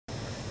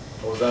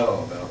What was that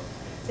all about?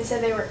 They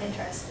said they were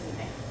interested in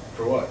me.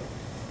 For what?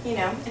 You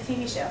know, a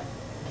TV show.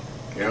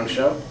 Your own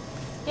show?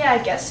 Yeah,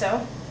 I guess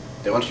so.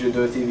 They want you to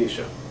do a TV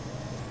show.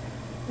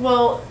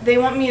 Well, they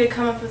want me to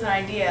come up with an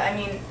idea. I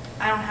mean,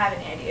 I don't have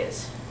any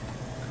ideas.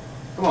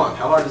 Come on,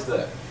 how hard is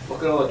that?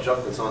 Look at all the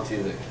junk that's on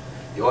TV.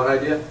 You want an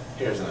idea?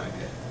 Here's an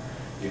idea.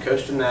 You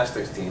coach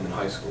gymnastics team in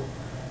high school,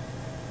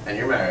 and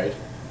you're married,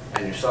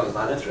 and your son's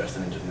not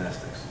interested in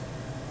gymnastics,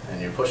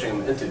 and you're pushing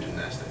him into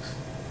gymnastics.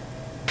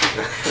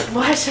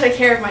 Why should I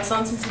care if my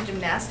son's into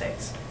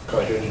gymnastics?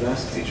 Because you're a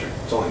gymnastics teacher.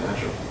 It's only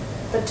natural.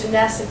 But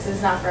gymnastics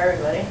is not for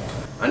everybody.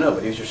 I know,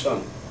 but he's your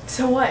son.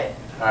 So what?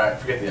 Alright,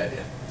 forget the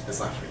idea. It's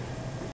not for you.